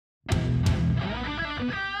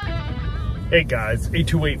Hey guys,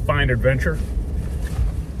 828 Fine Adventure.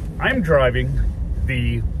 I'm driving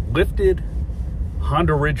the lifted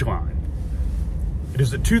Honda Ridgeline. It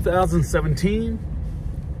is a 2017.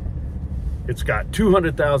 It's got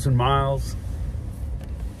 200,000 miles,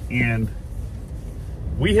 and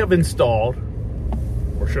we have installed,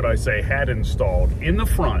 or should I say had installed, in the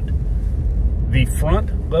front, the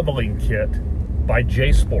front leveling kit by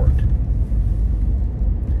Jsport.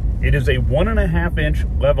 It is a 1.5 inch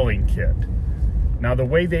leveling kit. Now, the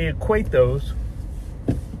way they equate those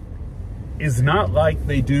is not like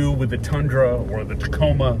they do with the Tundra or the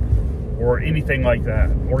Tacoma or anything like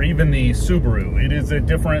that, or even the Subaru. It is a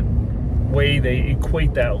different way they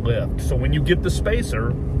equate that lift. So when you get the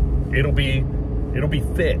spacer, it'll be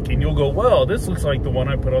thick, and you'll go, well, this looks like the one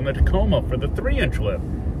I put on the Tacoma for the 3-inch lift.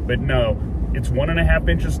 But no, it's 1.5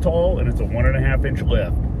 inches tall, and it's a 1.5 inch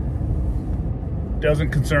lift.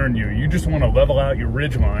 Doesn't concern you. You just want to level out your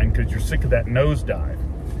Ridgeline because you're sick of that nosedive.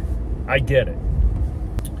 I get it.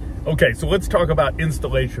 Okay, so let's talk about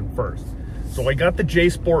installation first. So I got the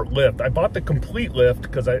Jsport lift. I bought the complete lift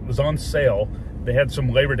because it was on sale. They had some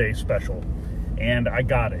Labor Day special, and I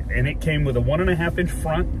got it. And it came with a 1.5 inch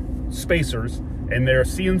front spacers, and they're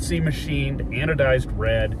CNC machined, anodized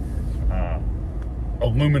red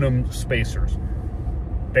aluminum spacers.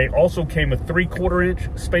 They also came with 3/4 inch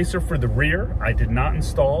spacer for the rear. I did not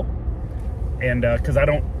install, and because I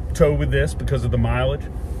don't tow with this because of the mileage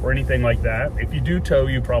or anything like that. If you do tow,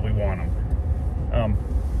 you probably want them.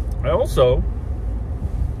 I also,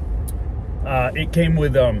 it came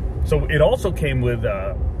with, so it also came with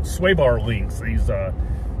sway bar links, these,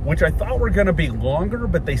 which I thought were gonna be longer,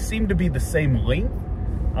 but they seem to be the same length.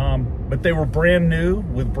 But they were brand new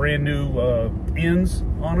with brand new ends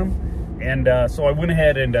on them. And so I went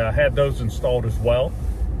ahead and had those installed as well.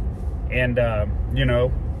 And, you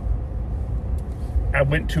know, I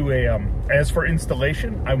went to a, as for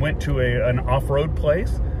installation, I went to an off-road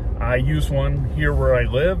place. I use one here where I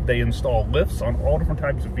live. They install lifts on all different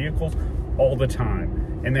types of vehicles all the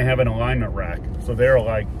time. And they have an alignment rack. So they're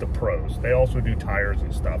like the pros. They also do tires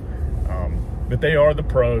and stuff. But they are the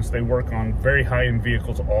pros. They work on very high-end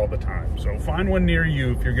vehicles all the time. So find one near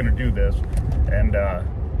you if you're gonna do this. And,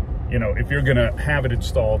 you know, if you're gonna have it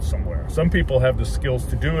installed somewhere. Some people have the skills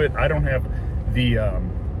to do it. I don't have the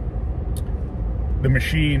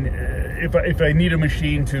machine. If I need a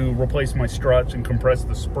machine to replace my struts and compress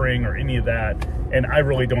the spring or any of that, and I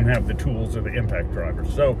really don't have the tools or the impact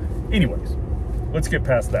drivers. So anyways, let's get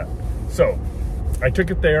past that. So I took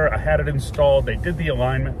it there, I had it installed, they did the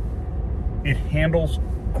alignment. It handles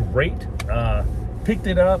great. Picked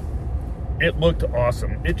it up, it looked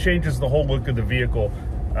awesome. It changes the whole look of the vehicle.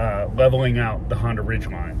 Leveling out the Honda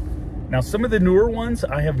Ridgeline. Now, some of the newer ones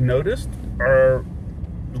I have noticed are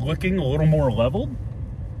looking a little more leveled,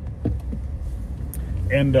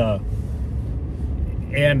 and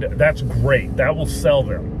that's great. That will sell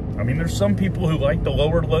them. I mean, there's some people who like the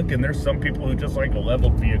lower look, and there's some people who just like a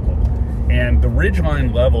leveled vehicle. And the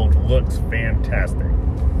Ridgeline leveled looks fantastic.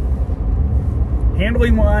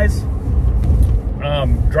 Handling wise,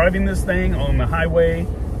 driving this thing on the highway,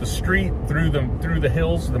 the street, through the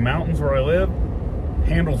hills, the mountains where I live,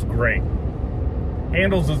 handles great.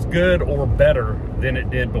 Handles as good or better than it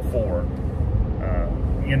did before.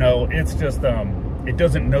 You know, it's just, it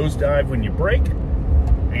doesn't nosedive when you brake,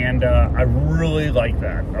 and I really like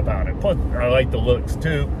that about it. Plus, I like the looks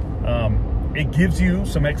too. It gives you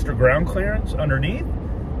some extra ground clearance underneath.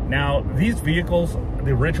 Now, these vehicles,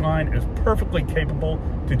 the Ridgeline is perfectly capable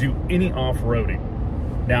to do any off-roading.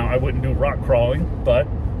 Now, I wouldn't do rock crawling, but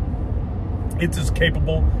it's as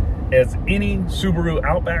capable as any Subaru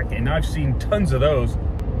Outback, and I've seen tons of those,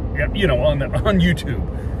 you know, on YouTube.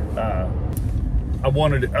 I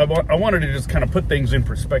wanted to just kind of put things in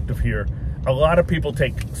perspective here. A lot of people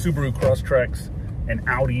take Subaru Crosstreks and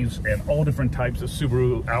Audis and all different types of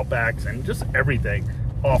Subaru Outbacks and just everything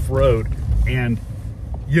off-road, and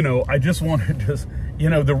you know, I just want to just, you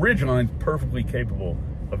know, the Ridgeline's perfectly capable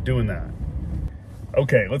of doing that.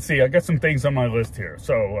 Okay, let's see. I got some things on my list here.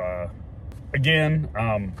 So, again,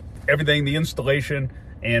 everything, the installation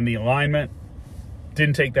and the alignment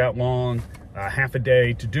didn't take that long, half a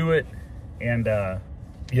day to do it. And,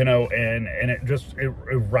 you know, and it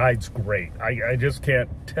rides great. I just can't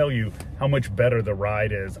tell you how much better the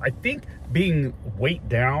ride is. I think being weight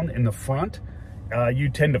down in the front, you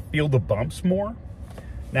tend to feel the bumps more.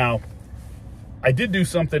 Now, I did do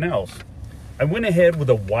something else. I went ahead with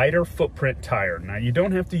a wider footprint tire. Now, you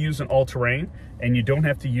don't have to use an all-terrain, and you don't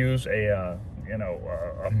have to use a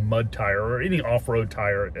mud tire or any off-road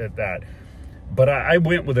tire at that. But I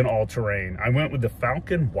went with an all-terrain. I went with the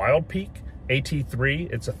Falcon Wild Peak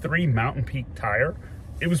AT3. It's a 3 Mountain Peak tire.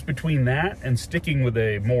 It was between that and sticking with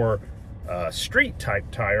a more street type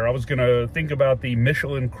tire. I was gonna think about the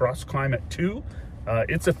Michelin Cross Climate 2.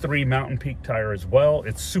 It's a 3 Mountain Peak tire as well.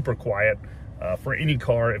 It's super quiet for any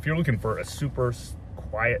car. If you're looking for a super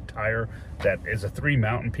quiet tire that is a 3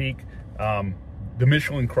 Mountain Peak, the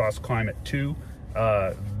Michelin Cross Climate 2,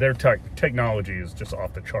 their technology is just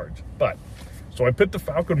off the charts. But so I put the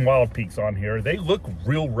Falcon Wild Peaks on here. They look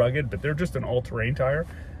real rugged, but they're just an all-terrain tire.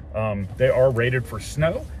 They are rated for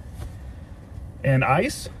snow and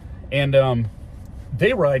ice, and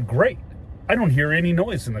they ride great. I don't hear any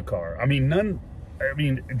noise in the car. I mean, none. I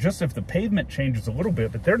mean, just if the pavement changes a little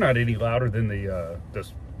bit, but they're not any louder than the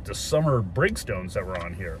summer Brigstones that were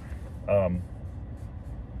on here.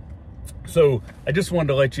 So I just wanted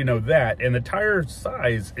to let you know that. And the tire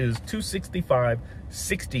size is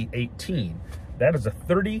 265/60/18. That is a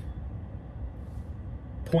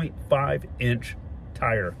 30.5 inch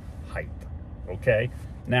tire height. Okay.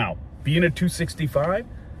 Now, being a 265,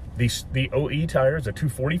 the OE tire is a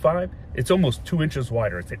 245. It's almost 2 inches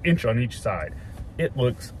wider. It's an inch on each side. It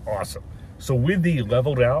looks awesome. So with the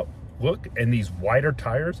leveled out look and these wider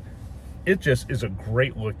tires, it just is a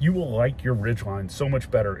great look. You will like your Ridgeline so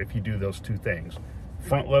much better if you do those two things.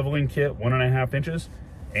 Front leveling kit, 1.5 inches,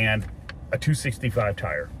 and a 265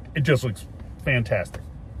 tire. It just looks fantastic.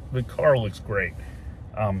 The car looks great.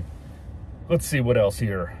 Let's see what else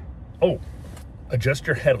here. Oh, adjust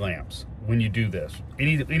your headlamps when you do this.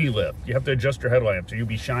 Any lift, you have to adjust your headlamps or you'll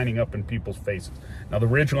be shining up in people's faces. Now the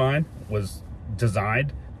Ridgeline was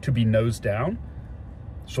designed to be nose down.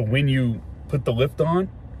 So when you put the lift on,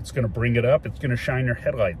 it's going to bring it up. It's going to shine your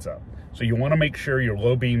headlights up. So you want to make sure your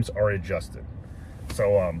low beams are adjusted.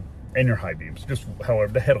 So, and your high beams, just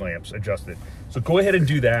however the headlamps adjusted. So go ahead and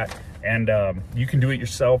do that. And you can do it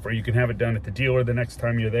yourself, or you can have it done at the dealer the next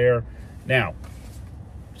time you're there. Now,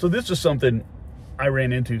 so this is something I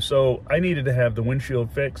ran into. So I needed to have the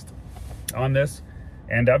windshield fixed on this.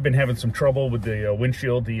 And I've been having some trouble with the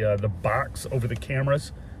windshield, the box over the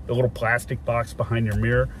cameras, the little plastic box behind your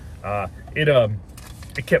mirror.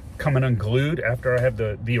 It kept coming unglued after I had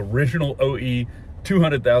the original OE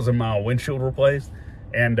 200,000 mile windshield replaced.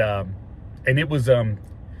 And it was,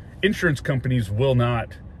 insurance companies will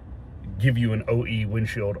not give you an OE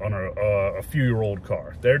windshield on a few-year-old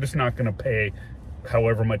car. They're just not gonna pay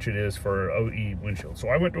however much it is for OE windshield. So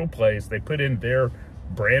I went to a place, they put in their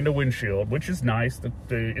brand of windshield, which is nice.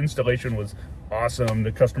 The installation was awesome.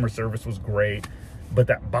 The customer service was great, but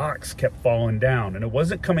that box kept falling down and it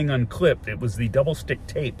wasn't coming unclipped. It was the double stick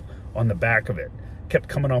tape on the back of it kept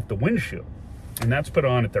coming off the windshield, and that's put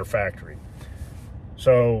on at their factory.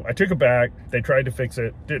 So I took it back. They tried to fix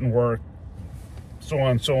it, didn't work. So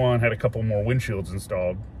on, had a couple more windshields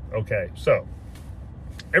installed. Okay, so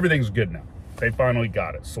everything's good now. They finally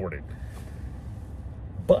got it sorted.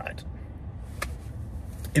 But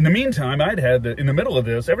in the meantime, in the middle of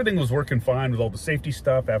this, everything was working fine with all the safety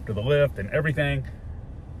stuff after the lift and everything.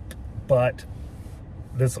 But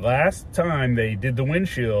this last time they did the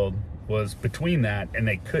windshield was between that, and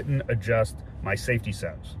they couldn't adjust my safety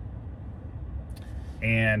sense.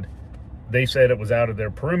 And they said it was out of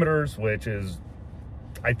their perimeters, which is,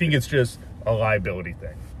 I think it's just a liability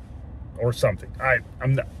thing or something. I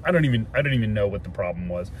don't even know what the problem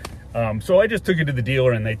was. So I just took it to the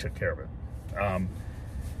dealer and they took care of it.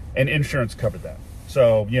 And insurance covered that.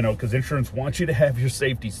 So, you know, because insurance wants you to have your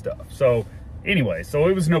safety stuff. So anyway, so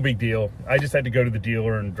it was no big deal. I just had to go to the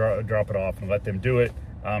dealer and drop it off and let them do it.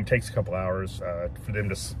 Takes a couple hours for them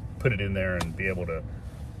to put it in there and be able to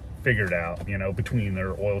figure it out, you know, between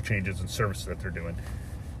their oil changes and services that they're doing.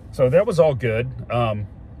 So that was all good. And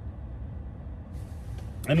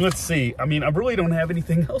let's see, I mean, I really don't have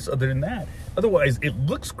anything else other than that. Otherwise, it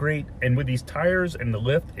looks great. And with these tires and the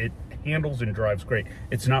lift, it handles and drives great.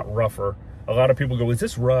 It's not rougher. A lot of people go, is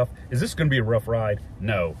this rough? Is this going to be a rough ride?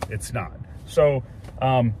 No, it's not. So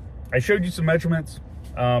I showed you some measurements.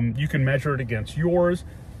 You can measure it against yours.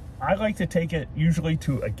 I like to take it usually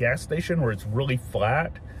to a gas station where it's really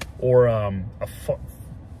flat, or a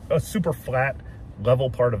super flat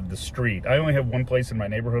level part of the street. I only have one place in my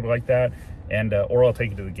neighborhood like that, and or I'll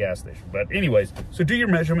take it to the gas station. But anyways, so do your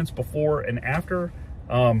measurements before and after.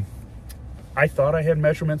 I thought I had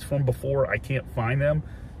measurements from before. I can't find them,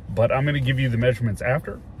 but I'm going to give you the measurements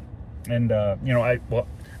after. And you know, I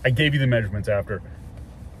gave you the measurements after.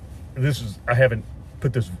 I haven't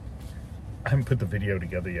put the video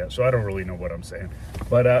together yet, so I don't really know what I'm saying.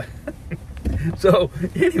 But so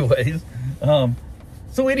anyways,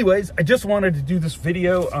 I just wanted to do this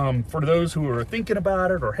video for those who are thinking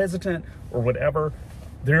about it or hesitant or whatever.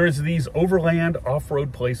 There's these overland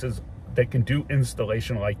off-road places that can do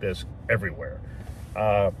installation like this everywhere.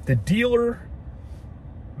 The dealer,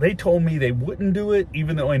 they told me they wouldn't do it,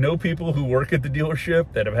 even though I know people who work at the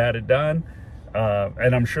dealership that have had it done.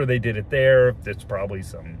 And I'm sure they did it there. It's probably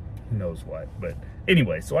some, who knows what. But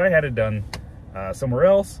anyway, so I had it done somewhere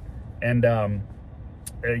else. And,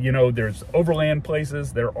 you know, there's overland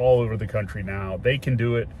places. They're all over the country now. They can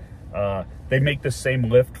do it. They make the same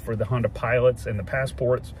lift for the Honda Pilots and the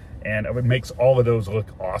Passports. And it makes all of those look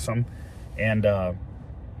awesome. And,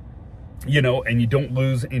 you know, and you don't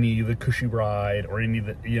lose any of the cushy ride or any of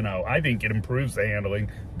the, you know, I think it improves the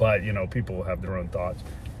handling, but, you know, people have their own thoughts.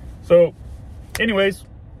 So anyways,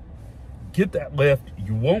 get that lift.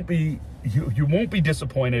 You won't be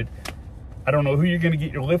disappointed. I don't know who you're going to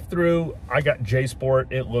get your lift through. I got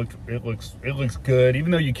Jsport. It looks good.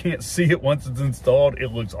 Even though you can't see it once it's installed,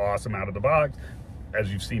 it looks awesome out of the box,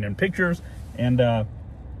 as you've seen in pictures. And,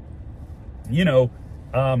 you know,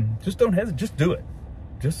 just don't hesitate. Just do it.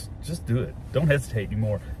 Just do it. Don't hesitate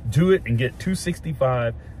anymore. Do it and get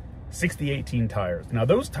 265 60/18 tires. Now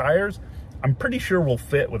those tires, I'm pretty sure will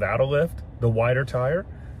fit without a lift, the wider tire.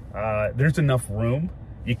 There's enough room.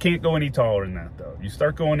 You can't go any taller than that though. You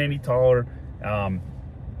start going any taller,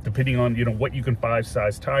 depending on, you know, what you can find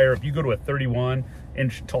size tire. If you go to a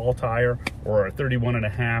 31-inch tall tire or a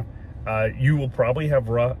 31.5, you will probably have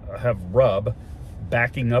rub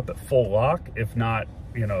backing up at full lock, if not,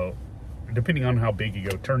 you know, depending on how big you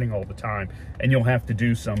go, turning all the time, and you'll have to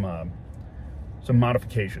do some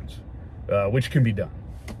modifications, which can be done.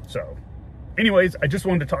 So anyways, I just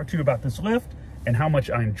wanted to talk to you about this lift and how much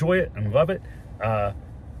I enjoy it and love it.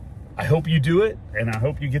 I hope you do it, and I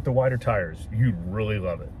hope you get the wider tires. You'd really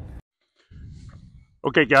love it.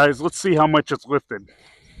 Okay guys, let's see how much it's lifted.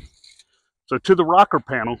 So to the rocker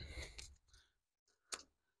panel,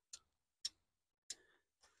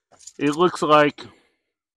 it looks like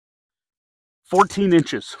 14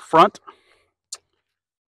 inches front,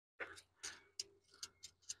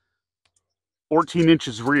 14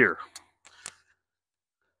 inches rear.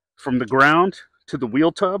 From the ground to the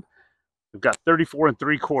wheel tub, we've got 34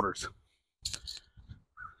 3/4.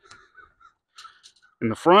 In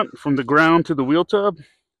the front, from the ground to the wheel tub,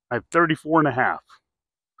 I have 34 1/2.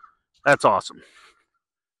 That's awesome.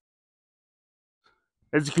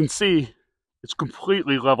 As you can see, it's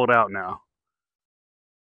completely leveled out now.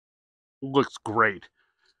 Looks great.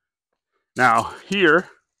 Now here,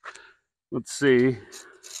 let's see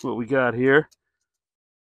what we got here.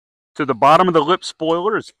 To the bottom of the lip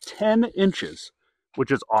spoiler is 10 inches,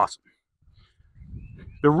 which is awesome.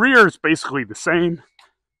 The rear is basically the same,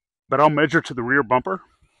 but I'll measure to the rear bumper.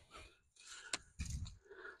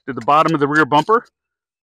 To the bottom of the rear bumper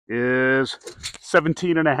is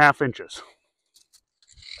 17 1/2 inches.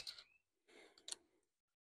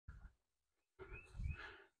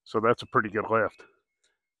 So that's a pretty good lift.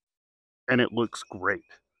 And it looks great.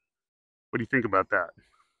 What do you think about that?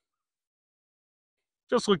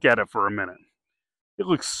 Just look at it for a minute. It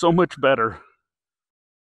looks so much better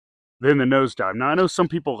than the nosedive. Now I know some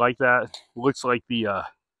people like that. It looks like the,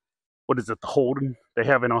 what is it, the Holden they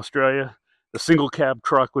have in Australia? The single cab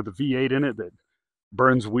truck with a V8 in it that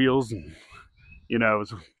burns wheels, and, you know,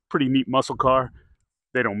 it's a pretty neat muscle car.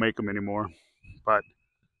 They don't make them anymore. But,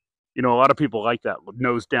 you know, a lot of people like that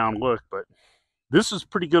nose down look, but this is a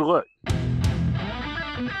pretty good look.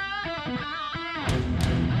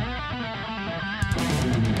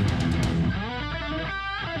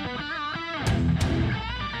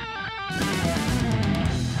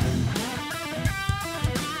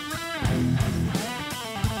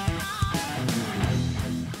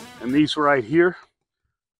 And these right here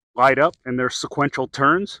light up, and they're sequential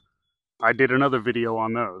turns. I did another video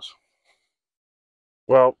on those.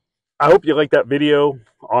 Well, I hope you liked that video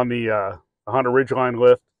on the Honda Ridgeline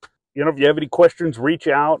lift. You know, if you have any questions, reach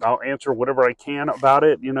out. I'll answer whatever I can about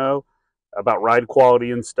it, you know, about ride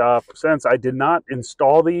quality and stuff. Since I did not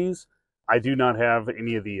install these, I do not have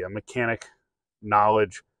any of the mechanic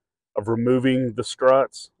knowledge of removing the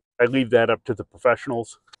struts. I leave that up to the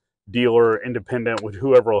professionals, dealer, independent, with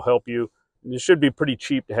whoever will help you. And it should be pretty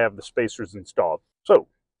cheap to have the spacers installed. So,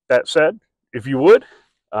 that said, if you would,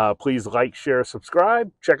 please like, share,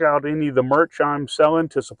 subscribe. Check out any of the merch I'm selling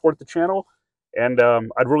to support the channel. And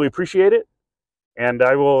I'd really appreciate it. And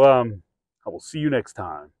I will see you next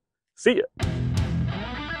time. See ya.